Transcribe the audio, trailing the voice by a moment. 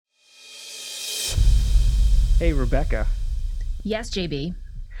Hey, Rebecca, Yes, JB.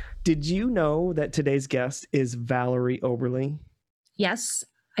 did you know that today's guest is Valerie Oberly? Yes,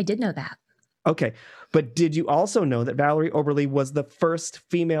 I did know that. Okay, but did you also know that Valerie Oberly was the first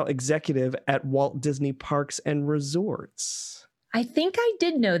female executive at Walt Disney Parks and Resorts? I think I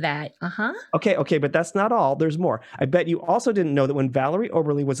did know that. Okay, but that's not all. There's more. I bet you also didn't know that when Valerie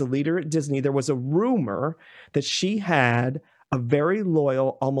Oberly was a leader at Disney, there was a rumor that she had a very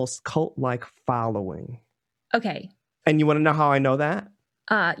loyal, almost cult-like following. Okay. And you want to know how I know that?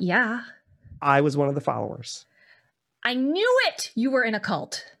 Yeah. I was one of the followers. I knew it! You were in a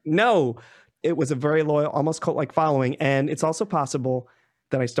cult. No, it was a very loyal, almost cult-like following, and it's also possible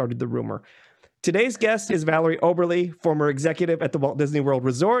that I started the rumor. Today's guest is Valerie Oberly, former executive at the Walt Disney World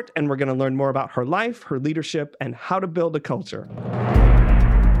Resort, and we're going to learn more about her life, her leadership, and how to build a culture.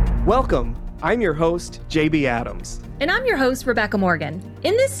 Welcome. I'm your host, JB Adams. And I'm your host, Rebecca Morgan.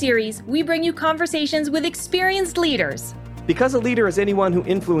 In this series, we bring you conversations with experienced leaders. Because a leader is anyone who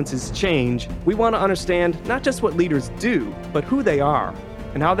influences change, we want to understand not just what leaders do, but who they are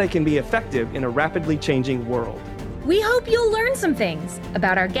and how they can be effective in a rapidly changing world. We hope you'll learn some things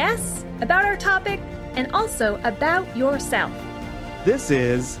about our guests, about our topic, and also about yourself. This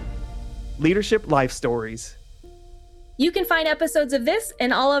is Leadership Life Stories. You can find episodes of this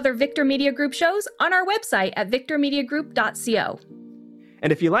and all other Victor Media Group shows on our website at victormediagroup.co.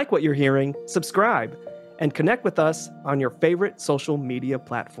 And if you like what you're hearing, subscribe and connect with us on your favorite social media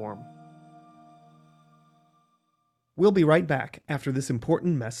platform. We'll be right back after this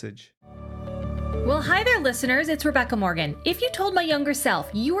important message. Well, hi there, listeners. It's Rebecca Morgan. If you told my younger self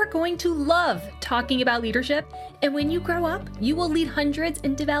you are going to love talking about leadership, and when you grow up, you will lead hundreds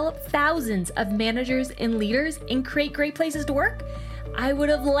and develop thousands of managers and leaders and create great places to work, I would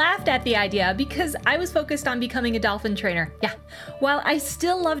have laughed at the idea because I was focused on becoming a dolphin trainer. Yeah, while I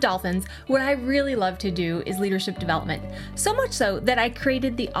still love dolphins, what I really love to do is leadership development. So much so that I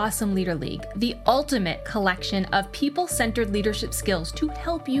created the Awesome Leader League, the ultimate collection of people-centered leadership skills to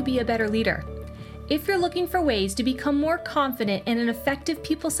help you be a better leader. If you're looking for ways to become more confident and an effective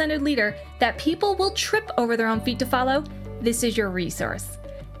people-centered leader that people will trip over their own feet to follow, this is your resource.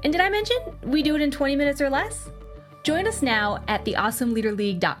 And did I mention we do it in 20 minutes or less? Join us now at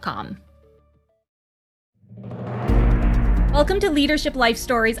theawesomeleaderleague.com. Welcome to Leadership Life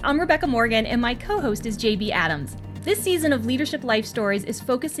Stories. I'm Rebecca Morgan and my co-host is JB Adams. This season of Leadership Life Stories is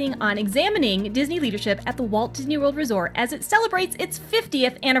focusing on examining Disney leadership at the Walt Disney World Resort as it celebrates its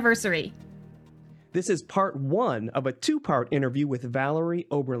 50th anniversary. This is part one of a two-part interview with Valerie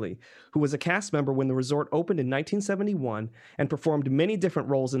Oberly, who was a cast member when the resort opened in 1971 and performed many different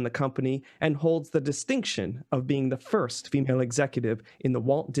roles in the company and holds the distinction of being the first female executive in the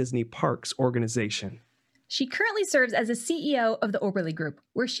Walt Disney Parks organization. She currently serves as a CEO of the Oberly Group,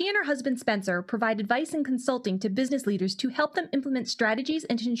 where she and her husband Spencer provide advice and consulting to business leaders to help them implement strategies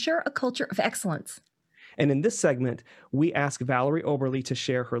and to ensure a culture of excellence. And in this segment, we ask Valerie Oberly to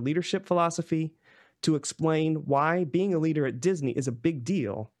share her leadership philosophy, to explain why being a leader at Disney is a big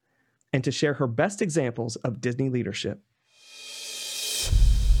deal, and to share her best examples of Disney leadership.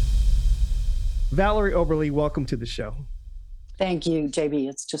 Valerie Oberly, welcome to the show. Thank you, JB.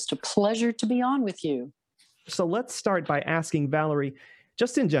 It's just a pleasure to be on with you. So let's start by asking Valerie,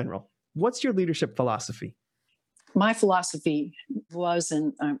 just in general, what's your leadership philosophy? My philosophy was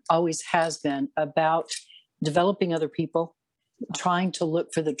and always has been about developing other people, trying to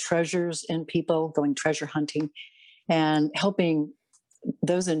look for the treasures in people, going treasure hunting, and helping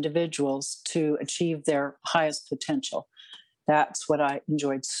those individuals to achieve their highest potential. That's what I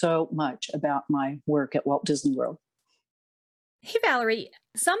enjoyed so much about my work at Walt Disney World. Hey, Valerie,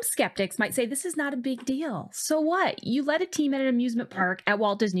 some skeptics might say this is not a big deal. So what? You led a team at an amusement park at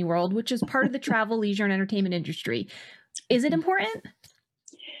Walt Disney World, which is part of the travel, leisure, and entertainment industry. Is it important?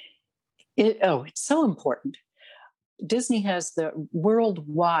 It's so important. Disney has the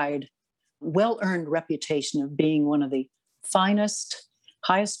worldwide, well-earned reputation of being one of the finest,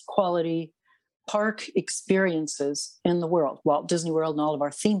 highest quality park experiences in the world. Walt Disney World and all of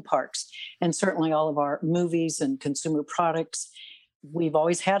our theme parks, and certainly all of our movies and consumer products. We've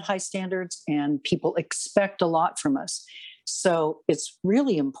always had high standards, and people expect a lot from us. So it's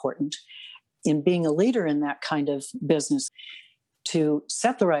really important in being a leader in that kind of business to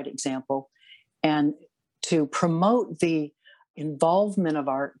set the right example and to promote the involvement of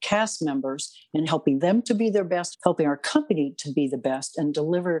our cast members in helping them to be their best, helping our company to be the best, and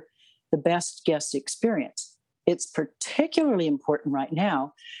deliver the best guest experience. It's particularly important right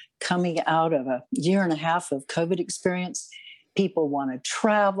now, coming out of a year and a half of COVID experience. People want to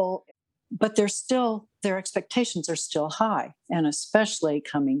travel, but their expectations are still high, and especially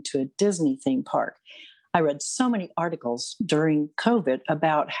coming to a Disney theme park. I read so many articles during COVID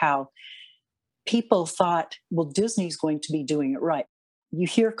about how people thought, well, Disney's going to be doing it right. You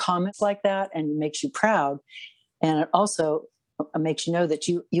hear comments like that and it makes you proud. And it also makes you know that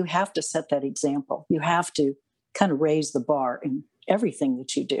you have to set that example. You have to kind of raise the bar in everything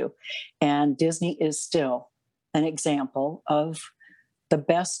that you do. And Disney is still an example of the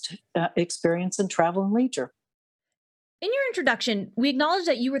best experience in travel and leisure. In your introduction, we acknowledged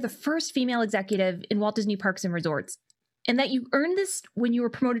that you were the first female executive in Walt Disney Parks and Resorts, and that you earned this when you were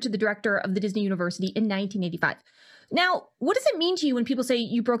promoted to the director of the Disney University in 1985. Now, what does it mean to you when people say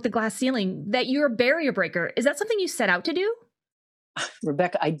you broke the glass ceiling, that you're a barrier breaker? Is that something you set out to do?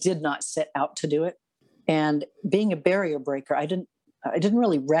 Rebecca, I did not set out to do it. And being a barrier breaker, I didn't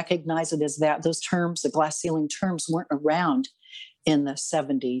really recognize it as that. Those terms, the glass ceiling terms, weren't around in the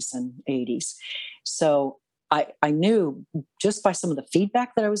 70s and 80s. So I knew just by some of the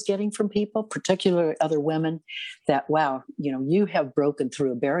feedback that I was getting from people, particularly other women, that, wow, you have broken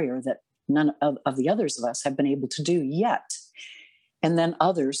through a barrier that none of the others of us have been able to do yet. And then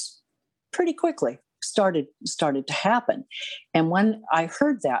others pretty quickly started to happen. And when I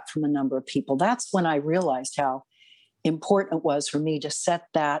heard that from a number of people, that's when I realized how important it was for me to set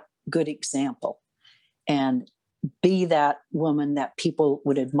that good example and be that woman that people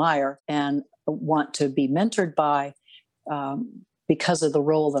would admire and want to be mentored by because of the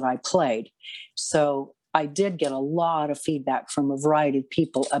role that I played. So I did get a lot of feedback from a variety of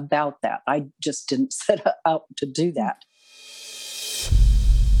people about that. I just didn't set out to do that.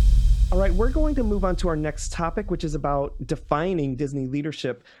 All right, we're going to move on to our next topic, which is about defining Disney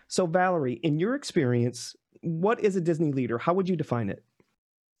leadership. So Valerie, in your experience, what is a Disney leader? How would you define it?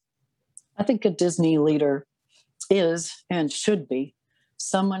 I think a Disney leader is and should be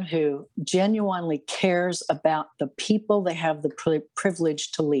someone who genuinely cares about the people they have the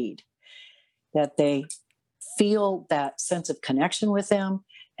privilege to lead, that they feel that sense of connection with them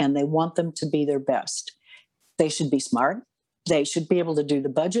and they want them to be their best. They should be smart. They should be able to do the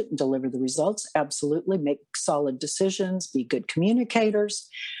budget and deliver the results. Absolutely. Make solid decisions, be good communicators.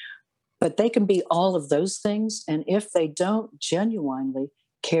 But they can be all of those things. And if they don't genuinely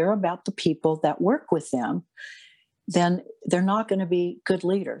care about the people that work with them, then they're not going to be good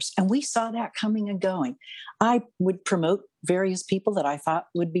leaders. And we saw that coming and going. I would promote various people that I thought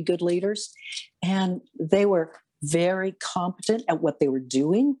would be good leaders, and they were very competent at what they were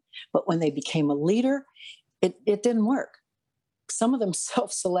doing. But when they became a leader, it didn't work. Some of them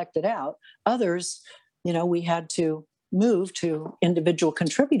self-selected out. Others, we had to move to individual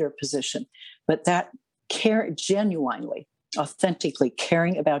contributor position. But that care, genuinely, authentically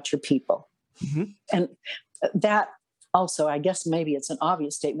caring about your people. Mm-hmm. And that also, I guess maybe it's an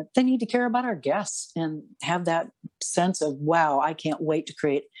obvious statement, they need to care about our guests and have that sense of, wow, I can't wait to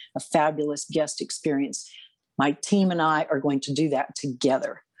create a fabulous guest experience. My team and I are going to do that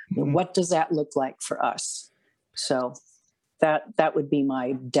together. Mm-hmm. What does that look like for us? So that would be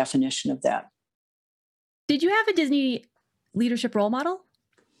my definition of that. Did you have a Disney leadership role model?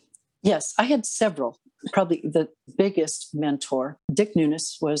 Yes, I had several. Probably the biggest mentor, Dick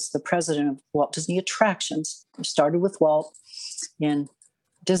Nunis, was the president of Walt Disney Attractions. He started with Walt in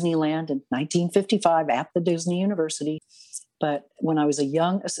Disneyland in 1955 at the Disney University. But when I was a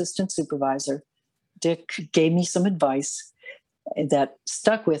young assistant supervisor, Dick gave me some advice that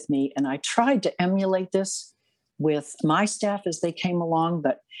stuck with me. And I tried to emulate this with my staff as they came along,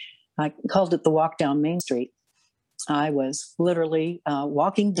 but I called it the walk down Main Street. I was literally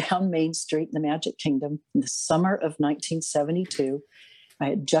walking down Main Street in the Magic Kingdom in the summer of 1972. I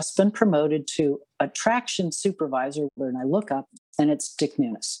had just been promoted to attraction supervisor, and I look up, and it's Dick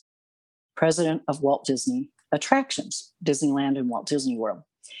Nunis, president of Walt Disney Attractions, Disneyland and Walt Disney World.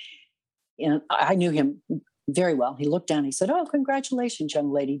 And I knew him very well. He looked down, he said, "Oh, congratulations,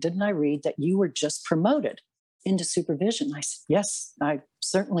 young lady. Didn't I read that you were just promoted into supervision?" I said, "Yes, I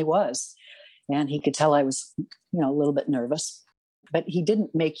certainly was." And he could tell I was, a little bit nervous, but he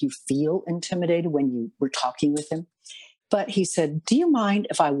didn't make you feel intimidated when you were talking with him. But he said, "Do you mind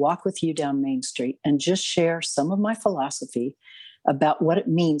if I walk with you down Main Street and just share some of my philosophy about what it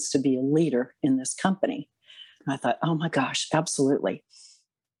means to be a leader in this company?" And I thought, oh my gosh, absolutely.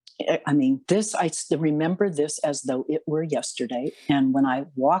 I mean, I remember this as though it were yesterday. And when I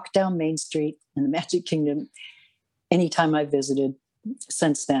walk down Main Street in the Magic Kingdom, anytime I visited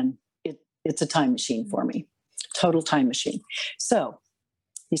since then, it's a time machine for me, total time machine. So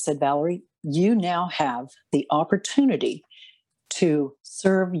he said, "Valerie, you now have the opportunity to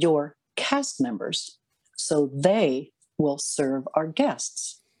serve your cast members so they will serve our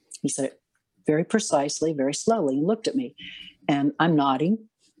guests." He said it very precisely, very slowly. He looked at me and I'm nodding.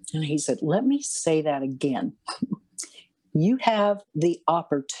 And he said, let me say that again. You have the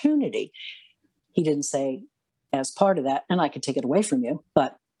opportunity. He didn't say as part of that, and I could take it away from you,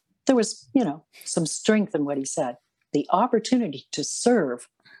 but there was, some strength in what he said. The opportunity to serve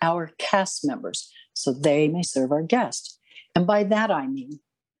our cast members so they may serve our guests. And by that, I mean,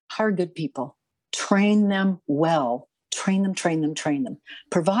 hire good people, train them well, train them,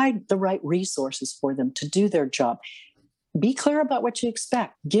 provide the right resources for them to do their job. Be clear about what you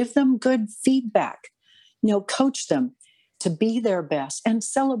expect. Give them good feedback. Coach them to be their best and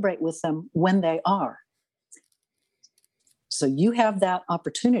celebrate with them when they are. So you have that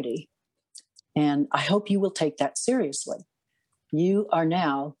opportunity, and I hope you will take that seriously. You are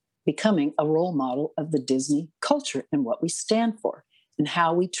now becoming a role model of the Disney culture and what we stand for and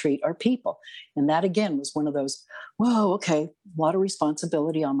how we treat our people. And that, again, was one of those, whoa, okay, a lot of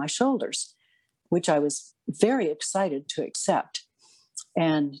responsibility on my shoulders, which I was very excited to accept.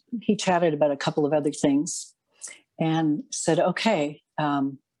 And he chatted about a couple of other things and said, okay,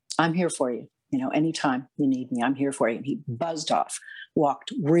 I'm here for you. Anytime you need me, I'm here for you. And he buzzed off,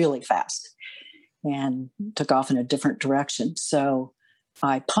 walked really fast, and took off in a different direction. So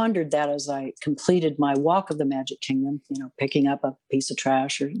I pondered that as I completed my walk of the Magic Kingdom, picking up a piece of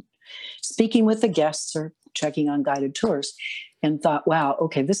trash or speaking with the guests or checking on guided tours, and thought, wow,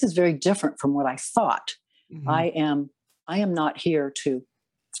 okay, this is very different from what I thought. Mm-hmm. I am not here to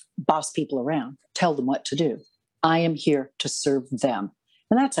boss people around, tell them what to do. I am here to serve them.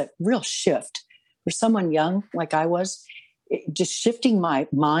 And that's a real shift for someone young like I was, just shifting my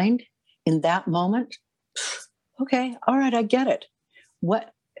mind in that moment. Okay, all right, I get it.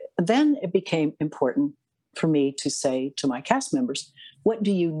 Then it became important for me to say to my cast members, what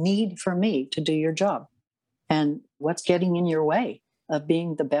do you need from me to do your job? And what's getting in your way of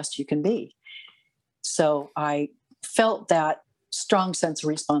being the best you can be? So I felt that strong sense of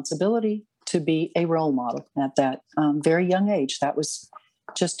responsibility to be a role model at that very young age. That was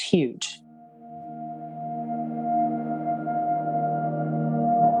just huge.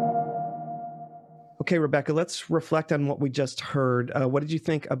 Okay, Rebecca, let's reflect on what we just heard. What did you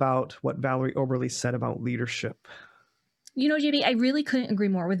think about what Valerie Oberly said about leadership? JB, I really couldn't agree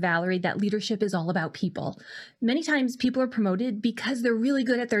more with Valerie that leadership is all about people. Many times people are promoted because they're really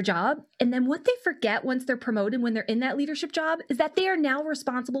good at their job. And then what they forget once they're promoted, when they're in that leadership job, is that they are now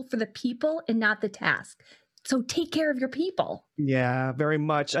responsible for the people and not the task. So take care of your people. Yeah, very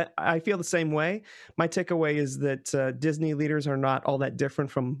much. I feel the same way. My takeaway is that Disney leaders are not all that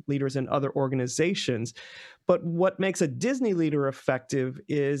different from leaders in other organizations. But what makes a Disney leader effective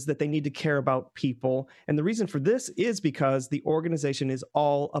is that they need to care about people. And the reason for this is because the organization is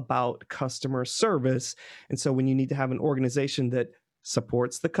all about customer service. And so when you need to have an organization that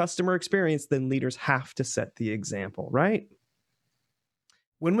supports the customer experience, then leaders have to set the example, right?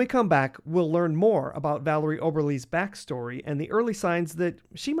 When we come back, we'll learn more about Valerie Oberly's backstory and the early signs that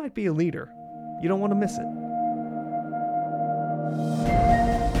she might be a leader. You don't want to miss it.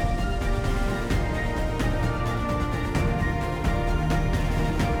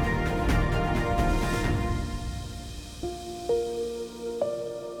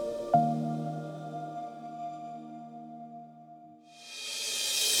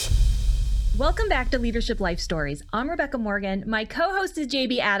 Welcome back to Leadership Life Stories. I'm Rebecca Morgan. My co-host is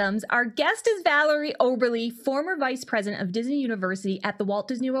JB Adams. Our guest is Valerie Oberly, former vice president of Disney University at the Walt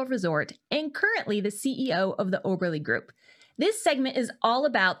Disney World Resort and currently the CEO of the Oberly Group. This segment is all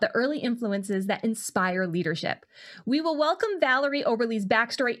about the early influences that inspire leadership. We will welcome Valerie Oberly's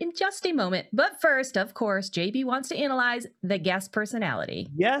backstory in just a moment. But first, of course, JB wants to analyze the guest personality.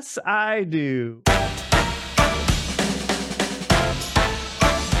 Yes, I do.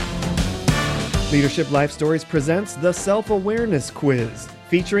 Leadership Life Stories presents the Self-Awareness Quiz,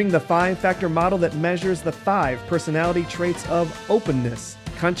 featuring the 5-factor model that measures the 5 personality traits of openness,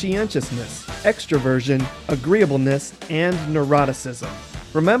 conscientiousness, extroversion, agreeableness, and neuroticism.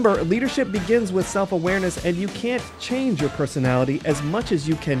 Remember, leadership begins with self-awareness, and you can't change your personality as much as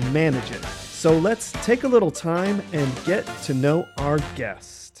you can manage it. So let's take a little time and get to know our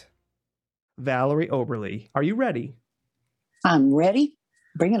guest. Valerie Oberly, are you ready? I'm ready.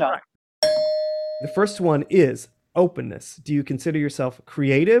 Bring it on. The first one is openness. Do you consider yourself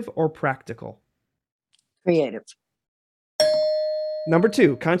creative or practical? Creative. Number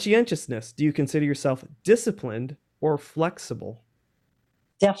 2, conscientiousness. Do you consider yourself disciplined or flexible?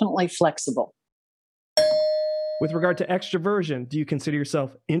 Definitely flexible. With regard to extroversion, do you consider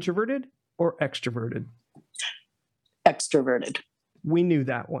yourself introverted or extroverted? Extroverted. We knew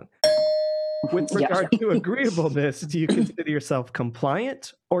that one. With regard to agreeableness, do you consider yourself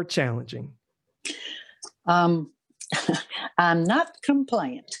compliant or challenging? I'm not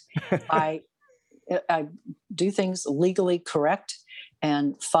compliant. I I do things legally correct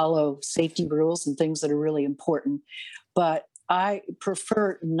and follow safety rules and things that are really important. But I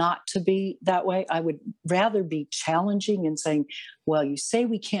prefer not to be that way. I would rather be challenging and saying, well, you say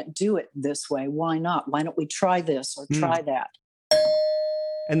we can't do it this way. Why not? Why don't we try this or try that?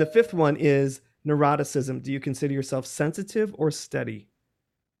 And the fifth one is neuroticism. Do you consider yourself sensitive or steady?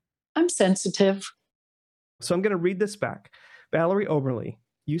 I'm sensitive. So I'm going to read this back. Valerie Oberly,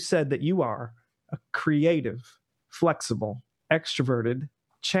 you said that you are a creative, flexible, extroverted,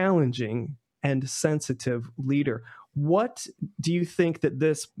 challenging, and sensitive leader. What do you think that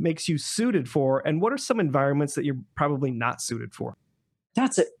this makes you suited for? And what are some environments that you're probably not suited for?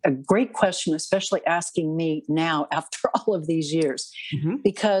 That's a great question, especially asking me now after all of these years,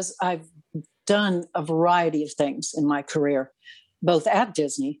 because I've done a variety of things in my career, both at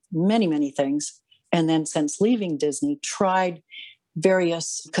Disney, many, many things. And then since leaving Disney, tried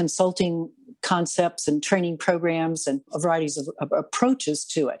various consulting concepts and training programs and varieties of approaches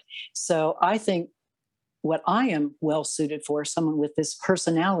to it. So I think what I am well suited for, someone with this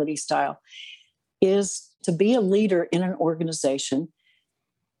personality style, is to be a leader in an organization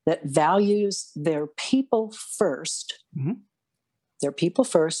that values their people first. Their people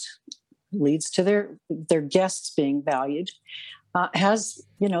first leads to their guests being valued. Has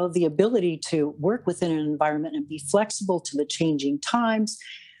the ability to work within an environment and be flexible to the changing times,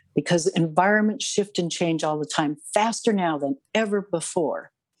 because environments shift and change all the time, faster now than ever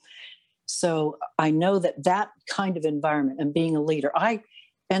before. So I know that kind of environment and being a leader, I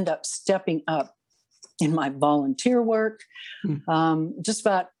end up stepping up in my volunteer work. Just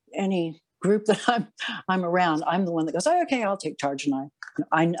about any group that I'm around, I'm the one that goes, oh, okay, I'll take charge. And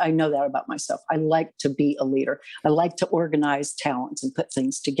I know that about myself. I like to be a leader. I like to organize talents and put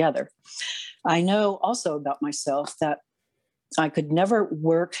things together. I know also about myself that I could never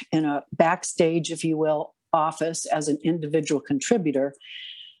work in a backstage, if you will, office as an individual contributor,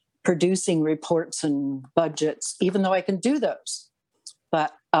 producing reports and budgets, even though I can do those.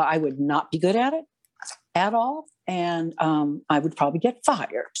 But I would not be good at it at all. And I would probably get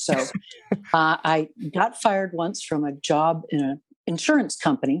fired. So I got fired once from a job in an insurance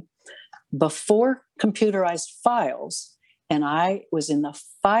company before computerized files. And I was in the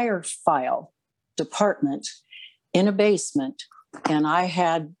fire file department in a basement. And I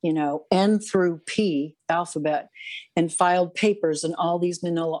had, N through P alphabet and filed papers in all these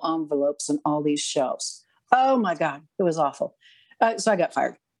manila envelopes and all these shelves. Oh my God, it was awful. So I got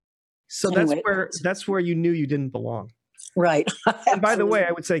fired. So anyway, that's where you knew you didn't belong. Right. And by the way,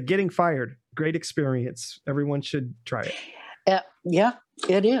 I would say getting fired, great experience. Everyone should try it. Yeah,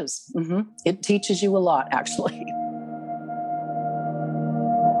 it is. It teaches you a lot, actually.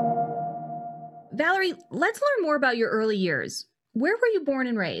 Valerie, let's learn more about your early years. Where were you born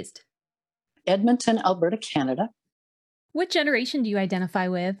and raised? Edmonton, Alberta, Canada. What generation do you identify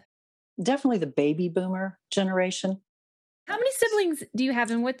with? Definitely the baby boomer generation. How many siblings do you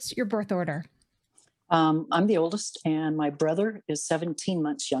have and what's your birth order? I'm the oldest and my brother is 17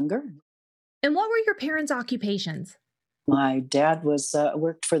 months younger. And what were your parents' occupations? My dad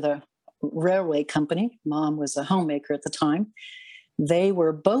worked for the railway company. Mom was a homemaker at the time. They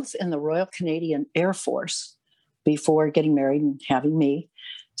were both in the Royal Canadian Air Force before getting married and having me.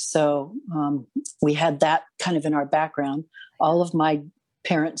 So we had that kind of in our background. All of my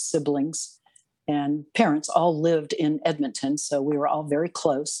parents' siblings and parents all lived in Edmonton, so we were all very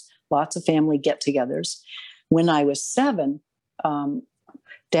close, lots of family get-togethers. When I was 7,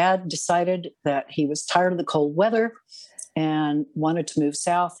 Dad decided that he was tired of the cold weather and wanted to move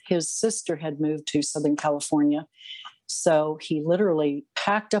south. His sister had moved to Southern California, so he literally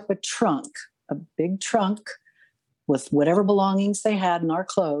packed up a trunk, a big trunk, with whatever belongings they had in our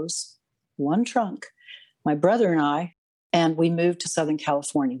clothes, one trunk, my brother and we moved to Southern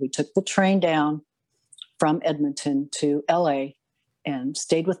California. We took the train down from Edmonton to LA and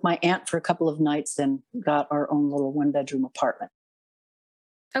stayed with my aunt for a couple of nights, then got our own little 1-bedroom apartment.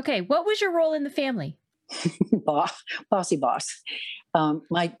 Okay, what was your role in the family? Bossy boss. I'm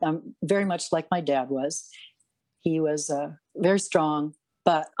very much like my dad was. He was very strong,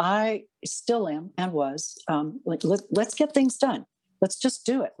 but I still am and was. Let's get things done. Let's just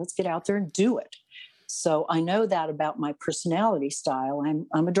do it. Let's get out there and do it. So I know that about my personality style.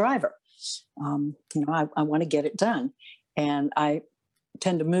 I'm a driver. I want to get it done, and I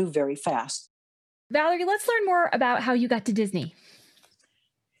tend to move very fast. Valerie, let's learn more about how you got to Disney.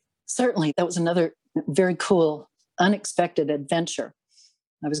 Certainly, that was another very cool, unexpected adventure.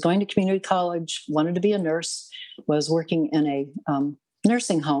 I was going to community college, wanted to be a nurse, was working in a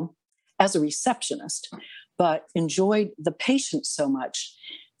nursing home as a receptionist, but enjoyed the patients so much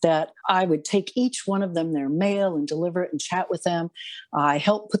that I would take each one of them their mail and deliver it and chat with them. I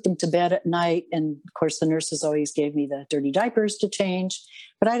helped put them to bed at night. And of course, the nurses always gave me the dirty diapers to change,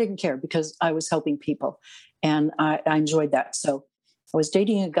 but I didn't care because I was helping people. And I enjoyed that. So I was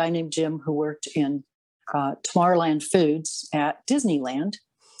dating a guy named Jim who worked in Tomorrowland Foods at Disneyland.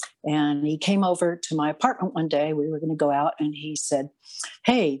 And he came over to my apartment one day. We were going to go out, and he said,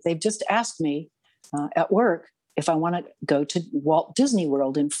 "Hey, they've just asked me at work if I want to go to Walt Disney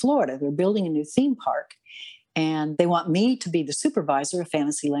World in Florida. They're building a new theme park, and they want me to be the supervisor of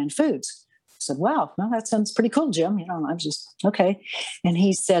Fantasyland Foods." I said, "Wow, well, that sounds pretty cool, Jim." You know, I'm just, okay. And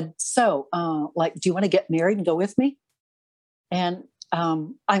he said, "So, do you want to get married and go with me?" And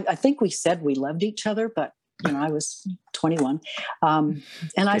I think we said we loved each other, but I was 21. And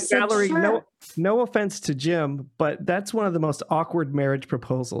I said, Valerie, sure. no offense to Jim, but that's one of the most awkward marriage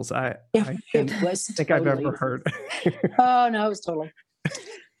proposals I think I've ever heard. Oh, no, it was totally.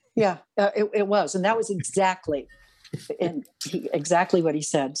 Yeah, it was. And that was exactly what he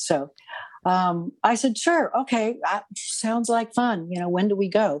said. So I said, sure. Okay. Sounds like fun. When do we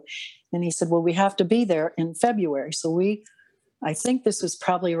go? And he said, well, we have to be there in February. So I think this was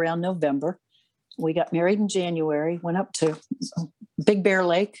probably around November. We got married in January, went up to Big Bear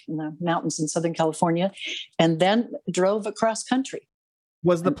Lake in the mountains in Southern California, and then drove across country.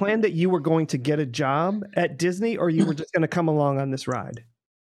 Was the plan that you were going to get a job at Disney, or you were just going to come along on this ride?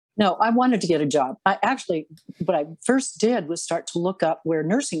 No, I wanted to get a job. What I first did was start to look up where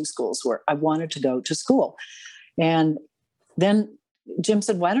nursing schools were. I wanted to go to school. And then Jim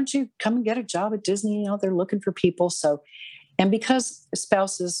said, why don't you come and get a job at Disney? They're looking for people. So, and because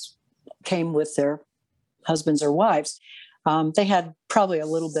spouses came with their husbands or wives, they had probably a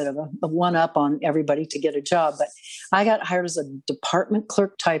little bit of a one-up on everybody to get a job. But I got hired as a department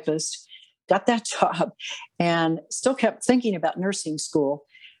clerk typist, got that job, and still kept thinking about nursing school.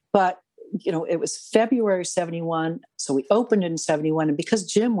 But, it was February 71. So we opened in 71. And because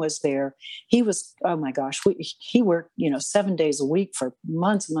Jim was there, he was, oh my gosh, he worked, 7 days a week for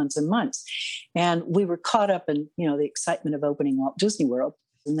months and months and months. And we were caught up in, the excitement of opening Walt Disney World.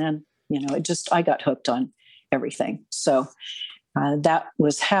 And then, I got hooked on everything. So that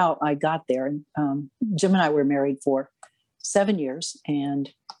was how I got there. And Jim and I were married for 7 years, and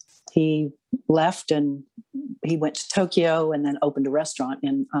he left and he went to Tokyo and then opened a restaurant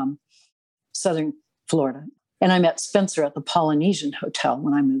in Southern Florida. And I met Spencer at the Polynesian Hotel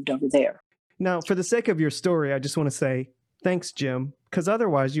when I moved over there. Now, for the sake of your story, I just want to say thanks, Jim, because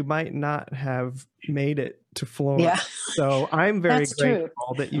otherwise you might not have made it to Florida. Yeah. So I'm very That's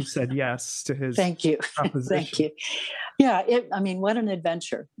grateful true. that you said yes to his Thank you. proposition. Thank you. Yeah, what an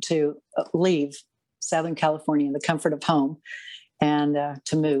adventure to leave Southern California in the comfort of home and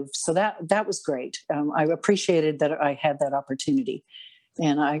to move. So that was great. I appreciated that I had that opportunity.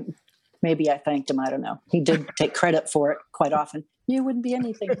 And I thanked him. I don't know. He did take credit for it quite often. You wouldn't be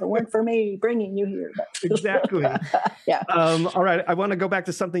anything if it weren't for me bringing you here. Exactly. Yeah. All right. I want to go back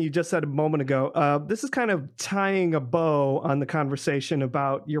to something you just said a moment ago. This is kind of tying a bow on the conversation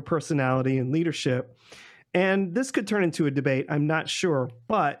about your personality and leadership. And this could turn into a debate. I'm not sure.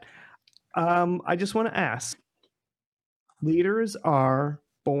 But I just want to ask, leaders are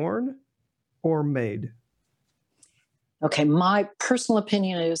born or made? Okay. My personal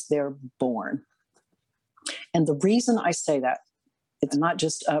opinion is they're born. And the reason I say that, it's not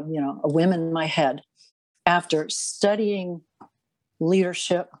just, a whim in my head. After studying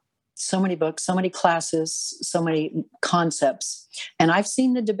leadership, so many books, so many classes, so many concepts, and I've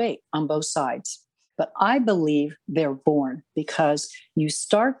seen the debate on both sides, but I believe they're born because you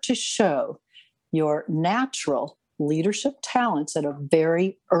start to show your natural leadership talents at a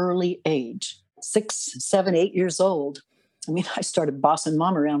very early age, 6, 7, 8 years old. I started bossing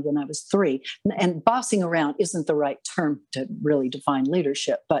mom around when I was 3. And bossing around isn't the right term to really define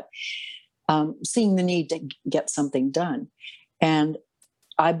leadership, but seeing the need to get something done. And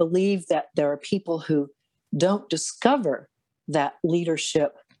I believe that there are people who don't discover that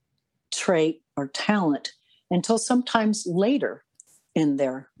leadership trait or talent until sometimes later in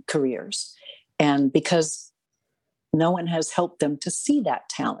their careers. And because no one has helped them to see that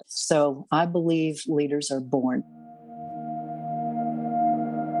talent. So I believe leaders are born.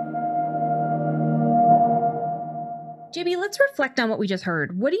 JB, let's reflect on what we just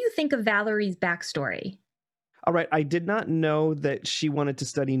heard. What do you think of Valerie's backstory? All right. I did not know that she wanted to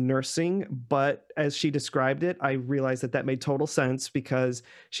study nursing, but as she described it, I realized that made total sense because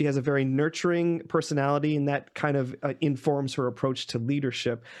she has a very nurturing personality, and that kind of informs her approach to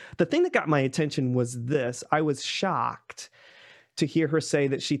leadership. The thing that got my attention was this. I was shocked to hear her say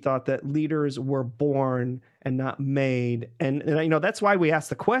that she thought that leaders were born and not made. And that's why we asked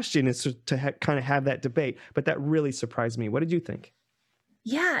the question, is to kind of have that debate. But that really surprised me. What did you think?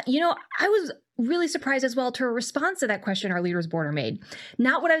 Yeah, I was really surprised as well to her response to that question, are leaders born or made?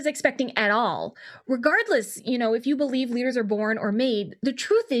 Not what I was expecting at all. Regardless, if you believe leaders are born or made, the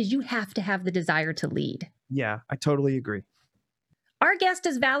truth is you have to have the desire to lead. Yeah, I totally agree. Our guest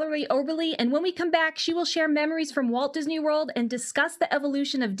is Valerie Oberly, and when we come back, she will share memories from Walt Disney World and discuss the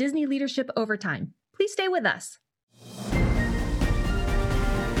evolution of Disney leadership over time. Please stay with us.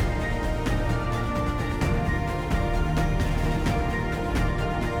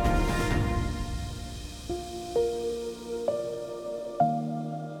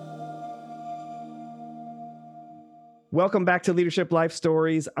 Welcome back to Leadership Life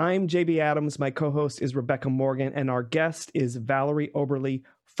Stories. I'm JB Adams. My co-host is Rebecca Morgan, and our guest is Valerie Oberly,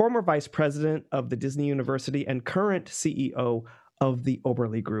 former vice president of the Disney University and current CEO of the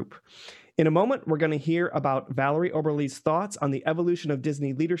Oberly Group. In a moment, we're going to hear about Valerie Oberly's thoughts on the evolution of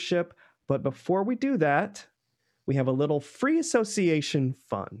Disney leadership. But before we do that, we have a little free association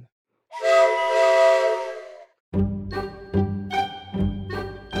fun.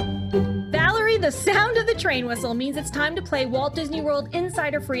 The sound of the train whistle means it's time to play Walt Disney World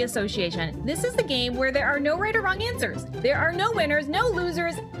Insider Free Association. This is the game where there are no right or wrong answers. There are no winners, no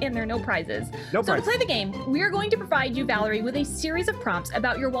losers, and there are no prizes. To play the game, we are going to provide you, Valerie, with a series of prompts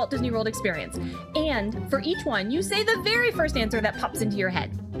about your Walt Disney World experience. And for each one, you say the very first answer that pops into your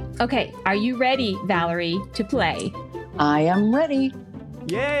head. Okay, are you ready, Valerie, to play? I am ready.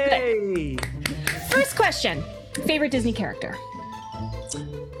 Yay! Good. First question, favorite Disney character?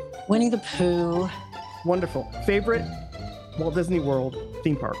 Winnie the Pooh. Wonderful. Favorite Walt Disney World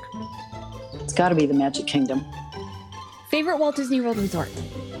theme park? It's got to be the Magic Kingdom. Favorite Walt Disney World resort?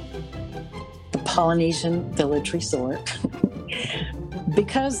 The Polynesian Village Resort.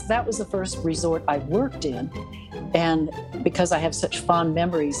 Because that was the first resort I worked in, and because I have such fond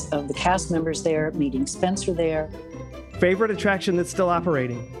memories of the cast members there, meeting Spencer there. Favorite attraction that's still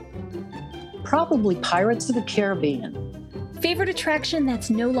operating? Probably Pirates of the Caribbean. Favorite attraction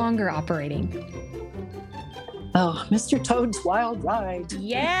that's no longer operating? Oh, Mr. Toad's Wild Ride.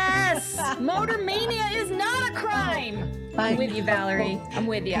 Yes! Motor Mania is not a crime. I'm with you, Valerie. I'm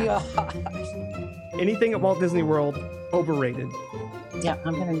with you. Yeah. Anything at Walt Disney World overrated? Yeah,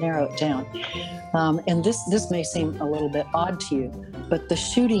 I'm going to narrow it down. And this may seem a little bit odd to you, but the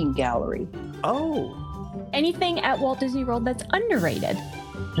shooting gallery. Oh. Anything at Walt Disney World that's underrated?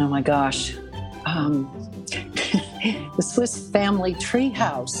 Oh my gosh. The Swiss Family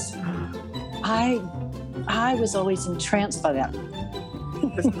Treehouse. I was always entranced by that.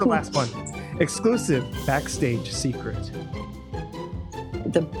 This is the last one. Exclusive backstage secret.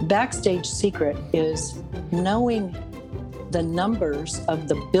 The backstage secret is knowing the numbers of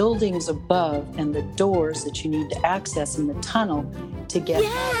the buildings above and the doors that you need to access in the tunnel to get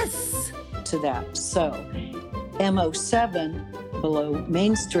to that. So MO7 below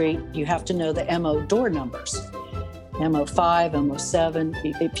Main Street, you have to know the MO door numbers. MO5,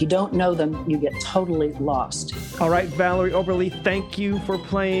 MO7. If you don't know them, you get totally lost. All right, Valerie Oberly, thank you for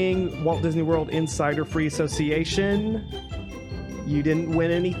playing Walt Disney World Insider Free Association. You didn't win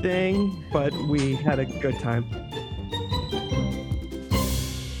anything, but we had a good time.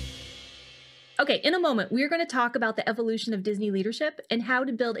 Okay, in a moment, we're going to talk about the evolution of Disney leadership and how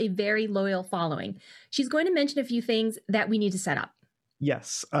to build a very loyal following. She's going to mention a few things that we need to set up.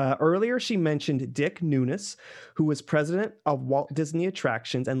 Yes. Earlier, she mentioned Dick Nunis, who was president of Walt Disney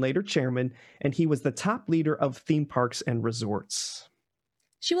Attractions and later chairman, and he was the top leader of theme parks and resorts.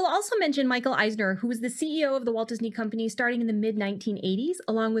 She will also mention Michael Eisner, who was the CEO of the Walt Disney Company starting in the mid-1980s,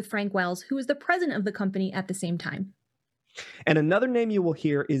 along with Frank Wells, who was the president of the company at the same time. And another name you will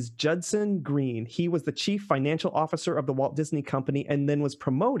hear is Judson Green. He was the chief financial officer of the Walt Disney Company and then was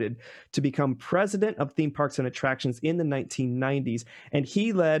promoted to become president of theme parks and attractions in the 1990s. And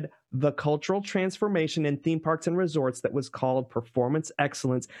he led the cultural transformation in theme parks and resorts that was called Performance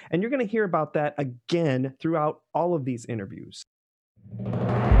Excellence. And you're going to hear about that again throughout all of these interviews.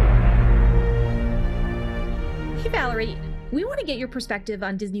 Hey, Valerie, we want to get your perspective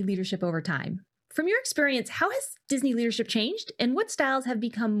on Disney leadership over time. From your experience, how has Disney leadership changed and what styles have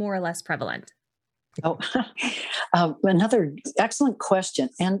become more or less prevalent? Oh, another excellent question.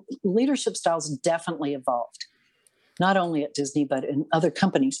 And leadership styles definitely evolved, not only at Disney, but in other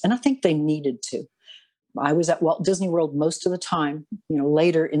companies. And I think they needed to. I was at Walt Disney World most of the time,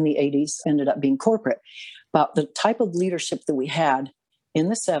 later in the 80s, ended up being corporate. But the type of leadership that we had in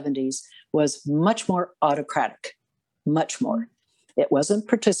the 70s was much more autocratic, much more. It wasn't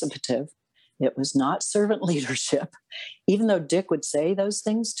participative. It was not servant leadership. Even though Dick would say those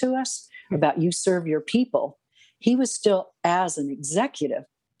things to us about you serve your people, he was still, as an executive,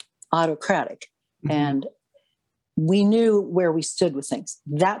 autocratic. Mm-hmm. And we knew where we stood with things.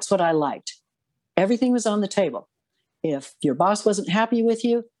 That's what I liked. Everything was on the table. If your boss wasn't happy with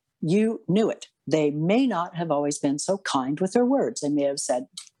you, you knew it. They may not have always been so kind with their words. They may have said,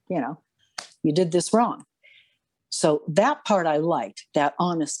 you did this wrong. So that part I liked, that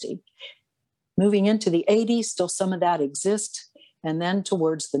honesty. Moving into the 80s, still some of that exists. And then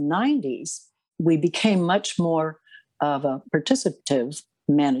towards the 90s, we became much more of a participative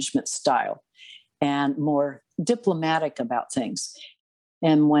management style and more diplomatic about things.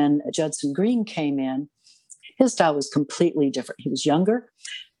 And when Judson Green came in, his style was completely different. He was younger.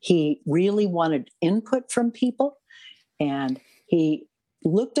 He really wanted input from people, and he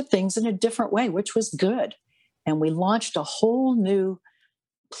looked at things in a different way, which was good. And we launched a whole new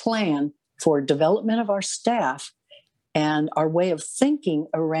plan for development of our staff and our way of thinking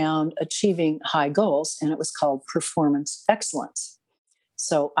around achieving high goals, and it was called Performance Excellence.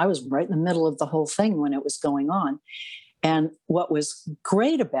 So I was right in the middle of the whole thing when it was going on. And what was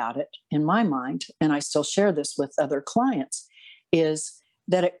great about it, in my mind, and I still share this with other clients, is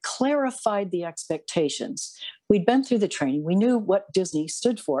that it clarified the expectations. We'd been through the training. We knew what Disney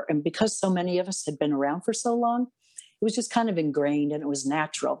stood for. And because so many of us had been around for so long, it was just kind of ingrained and it was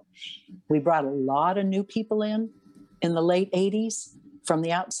natural. We brought a lot of new people in the late 80s from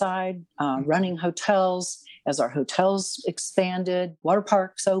the outside, running hotels. As our hotels expanded, water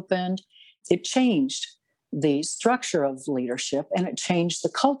parks opened, it changed the structure of leadership and it changed the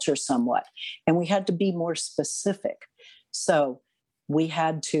culture somewhat. And we had to be more specific. So we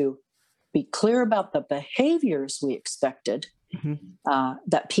had to be clear about the behaviors we expected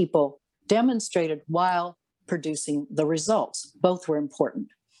that people demonstrated while producing the results. Both were important.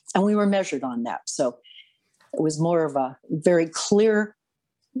 And we were measured on that. So it was more of a very clear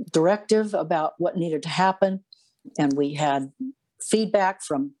directive about what needed to happen. And we had feedback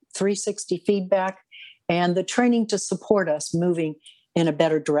from 360 feedback and the training to support us moving in a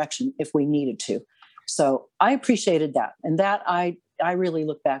better direction if we needed to. So I appreciated that. And that I really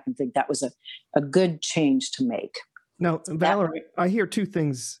look back and think that was a good change to make. Now, Valerie, I hear two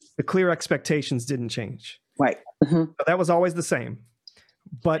things. The clear expectations didn't change. Right. Mm-hmm. So that was always the same.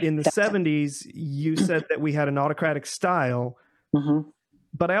 But in the 70s, you said that we had an autocratic style. Mm-hmm.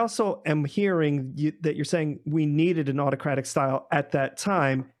 But I also am hearing that you're saying we needed an autocratic style at that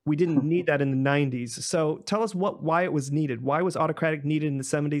time. We didn't need that in the 90s. So tell us why it was needed. Why was autocratic needed in the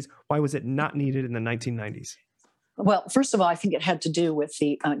 70s? Why was it not needed in the 1990s? Well, first of all, I think it had to do with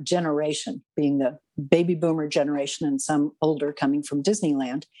the generation, being the baby boomer generation and some older coming from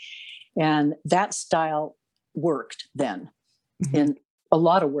Disneyland. And that style worked then in a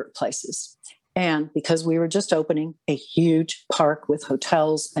lot of workplaces. And because we were just opening a huge park with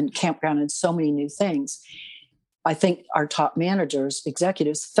hotels and campground and so many new things, I think our top managers,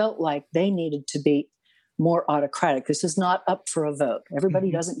 executives felt like they needed to be more autocratic. This is not up for a vote.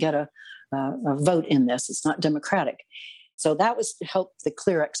 Everybody doesn't get a vote in this. It's not democratic. So that was to help the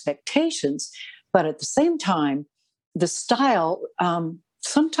clear expectations. But at the same time, the style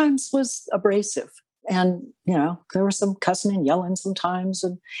sometimes was abrasive. And, there was some cussing and yelling sometimes,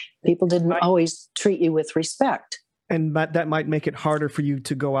 and people didn't always treat you with respect. And that might make it harder for you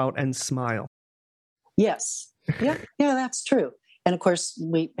to go out and smile. Yes. Yeah, that's true. And of course,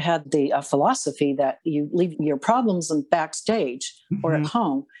 we had the philosophy that you leave your problems backstage or at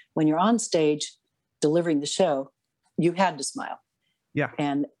home. When you're on stage delivering the show, you had to smile. Yeah.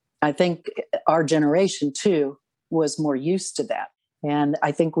 And I think our generation, too, was more used to that. And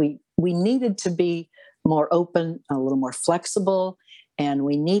I think we needed to be more open, a little more flexible, and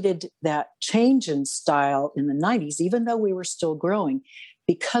we needed that change in style in the 90s, even though we were still growing,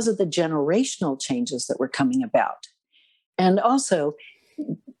 because of the generational changes that were coming about. And also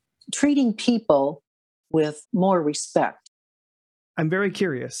treating people with more respect. I'm very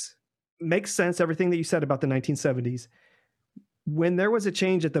curious. Makes sense, everything that you said about the 1970s. When there was a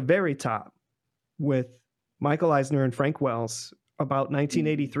change at the very top with Michael Eisner and Frank Wells, about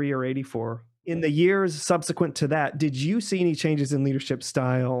 1983 or 84. In the years subsequent to that, did you see any changes in leadership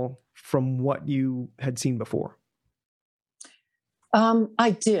style from what you had seen before?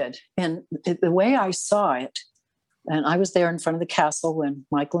 I did. And the way I saw it, and I was there in front of the castle when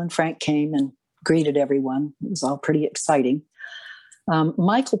Michael and Frank came and greeted everyone. It was all pretty exciting.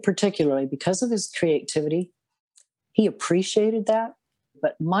 Michael particularly, because of his creativity, he appreciated that.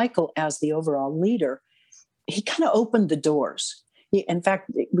 But Michael, as the overall leader, he kind of opened the doors. In fact,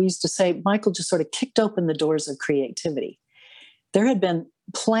 we used to say Michael just sort of kicked open the doors of creativity. There had been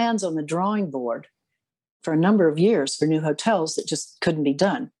plans on the drawing board for a number of years for new hotels that just couldn't be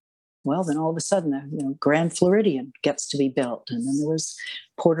done. Well, then all of a sudden, Grand Floridian gets to be built. And then there was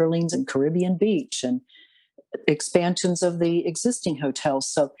Port Orleans and Caribbean Beach and expansions of the existing hotels.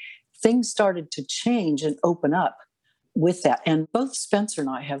 So things started to change and open up with that. And both Spencer and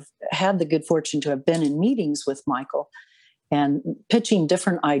I have had the good fortune to have been in meetings with Michael and pitching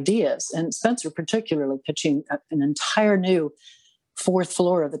different ideas. And Spencer particularly pitching an entire new fourth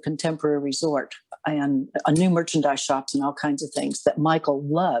floor of the Contemporary Resort and a new merchandise shops and all kinds of things that Michael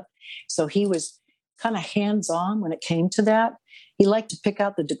loved. So he was kind of hands-on when it came to that. He liked to pick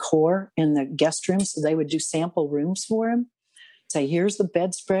out the decor in the guest rooms, so they would do sample rooms for him. Say, here's the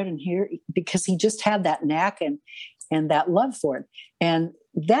bedspread and here, because he just had that knack and that love for it. And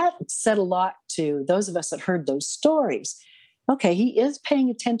that said a lot to those of us that heard those stories. Okay, he is paying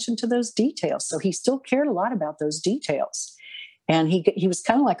attention to those details. So he still cared a lot about those details. And he was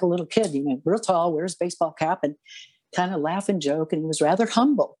kind of like a little kid, real tall, wears a baseball cap and kind of laugh and joke. And he was rather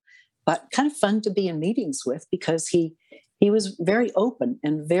humble, but kind of fun to be in meetings with because he was very open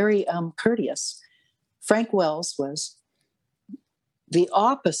and very courteous. Frank Wells was the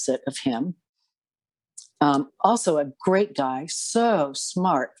opposite of him. Also a great guy, so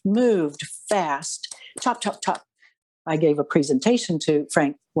smart, moved fast, chop, chop, chop. I gave a presentation to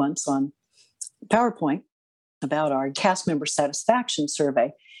Frank once on PowerPoint about our cast member satisfaction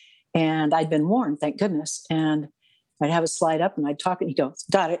survey. And I'd been warned, thank goodness. And I'd have a slide up and I'd talk and he'd go,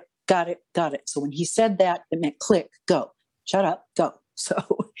 got it, got it, got it. So when he said that, it meant click, go, shut up, go.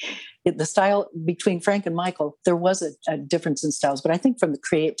 So the style between Frank and Michael, there was a difference in styles, but I think from the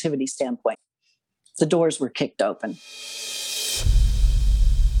creativity standpoint, the doors were kicked open.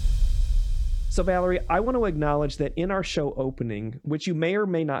 So Valerie, I want to acknowledge that in our show opening, which you may or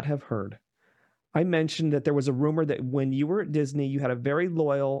may not have heard, I mentioned that there was a rumor that when you were at Disney, you had a very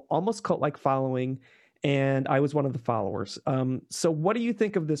loyal, almost cult-like following, and I was one of the followers. So what do you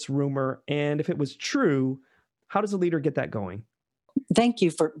think of this rumor? And if it was true, how does a leader get that going? Thank you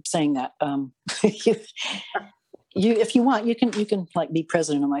for saying that. You, if you want, you can like be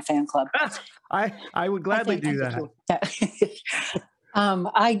president of my fan club. I would gladly do that.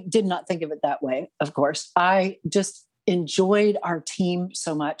 I did not think of it that way, of course. I just enjoyed our team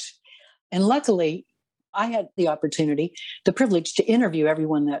so much. And luckily, I had the opportunity, the privilege to interview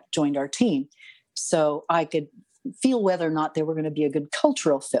everyone that joined our team. So I could feel whether or not they were going to be a good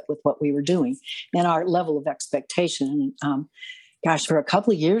cultural fit with what we were doing and our level of expectation. Gosh, for a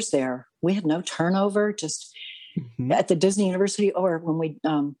couple of years there, we had no turnover, just at the Disney University or when we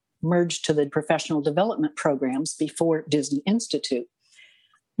merged to the professional development programs before Disney Institute.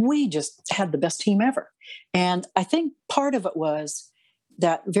 We just had the best team ever. And I think part of it was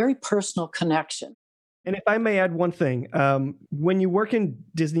that very personal connection. And if I may add one thing, when you work in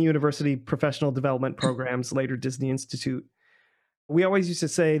Disney University professional development programs, later Disney Institute, we always used to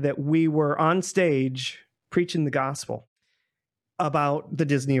say that we were on stage preaching the gospel about the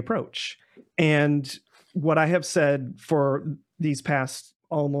Disney approach. And what I have said for these past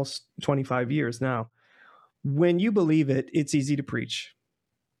almost 25 years now, when you believe it, it's easy to preach.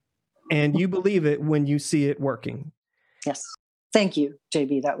 And you believe it when you see it working. Yes. Thank you,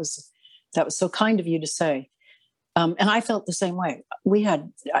 JB. That was so kind of you to say. And I felt the same way.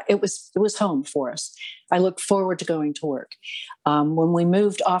 It was home for us. I looked forward to going to work. When we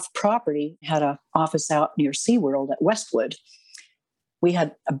moved off property, had an office out near SeaWorld at Westwood. We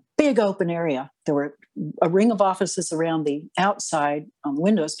had a big open area. There were a ring of offices around the outside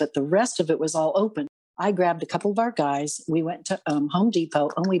windows, but the rest of it was all open. I grabbed a couple of our guys. We went to Home Depot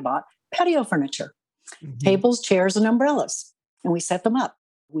and we bought patio furniture, tables, chairs, and umbrellas. And we set them up.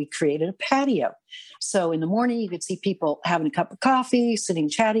 We created a patio. So in the morning, you could see people having a cup of coffee, sitting,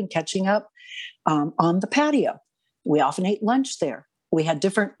 chatting, catching up on the patio. We often ate lunch there. We had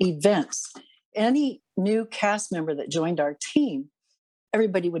different events. Any new cast member that joined our team,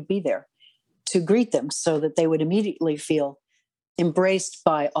 everybody would be there to greet them so that they would immediately feel embraced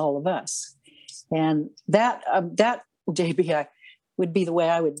by all of us. And that JB, would be the way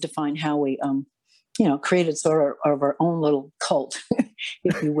I would define how we, created sort of our own little cult,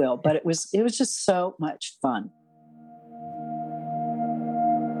 if you will. But it was just so much fun.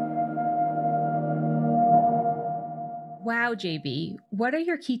 Wow, JB, what are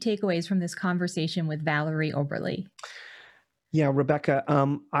your key takeaways from this conversation with Valerie Oberly? Yeah, Rebecca,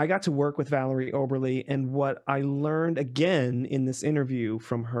 I got to work with Valerie Oberly, and what I learned again in this interview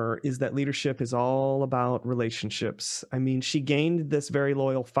from her is that leadership is all about relationships. I mean, she gained this very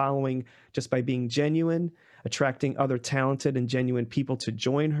loyal following just by being genuine, attracting other talented and genuine people to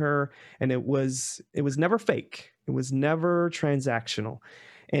join her, and it was never fake. It was never transactional.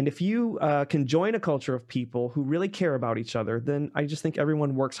 And if you can join a culture of people who really care about each other, then I just think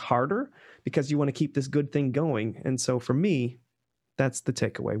everyone works harder because you want to keep this good thing going. And so for me, that's the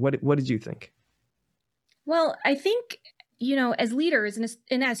takeaway. What did you think? Well, I think, as leaders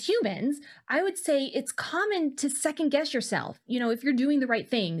and as humans, I would say it's common to second guess yourself. If you're doing the right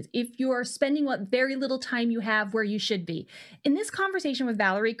things, if you're spending what very little time you have where you should be. In this conversation with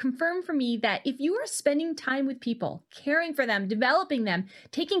Valerie, confirmed for me that if you are spending time with people, caring for them, developing them,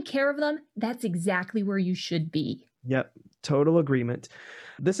 taking care of them, that's exactly where you should be. Yep, total agreement.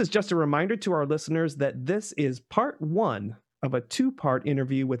 This is just a reminder to our listeners that this is part 1 of a 2-part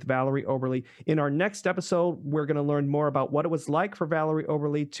interview with Valerie Oberly. In our next episode, we're going to learn more about what it was like for Valerie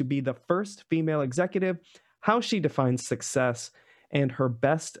Oberly to be the first female executive, how she defines success, and her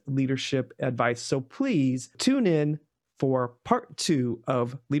best leadership advice. So please tune in for part 2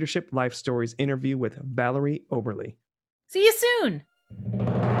 of Leadership Life Stories interview with Valerie Oberly. See you soon.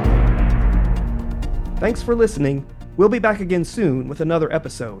 Thanks for listening. We'll be back again soon with another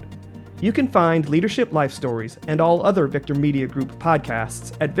episode. You can find Leadership Life Stories and all other Victor Media Group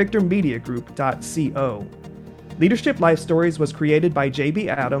podcasts at victormediagroup.co. Leadership Life Stories was created by J.B.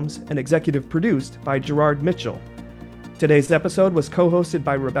 Adams and executive produced by Gerard Mitchell. Today's episode was co-hosted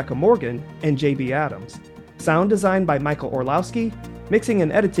by Rebecca Morgan and J.B. Adams. Sound design by Michael Orlowski, mixing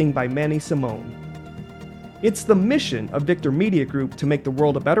and editing by Manny Simone. It's the mission of Victor Media Group to make the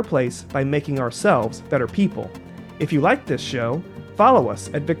world a better place by making ourselves better people. If you like this show, follow us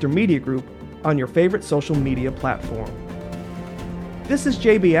at Victor Media Group on your favorite social media platform. This is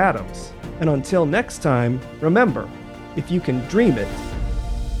J.B. Adams, and until next time, remember, if you can dream it,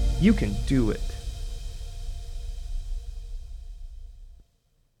 you can do it.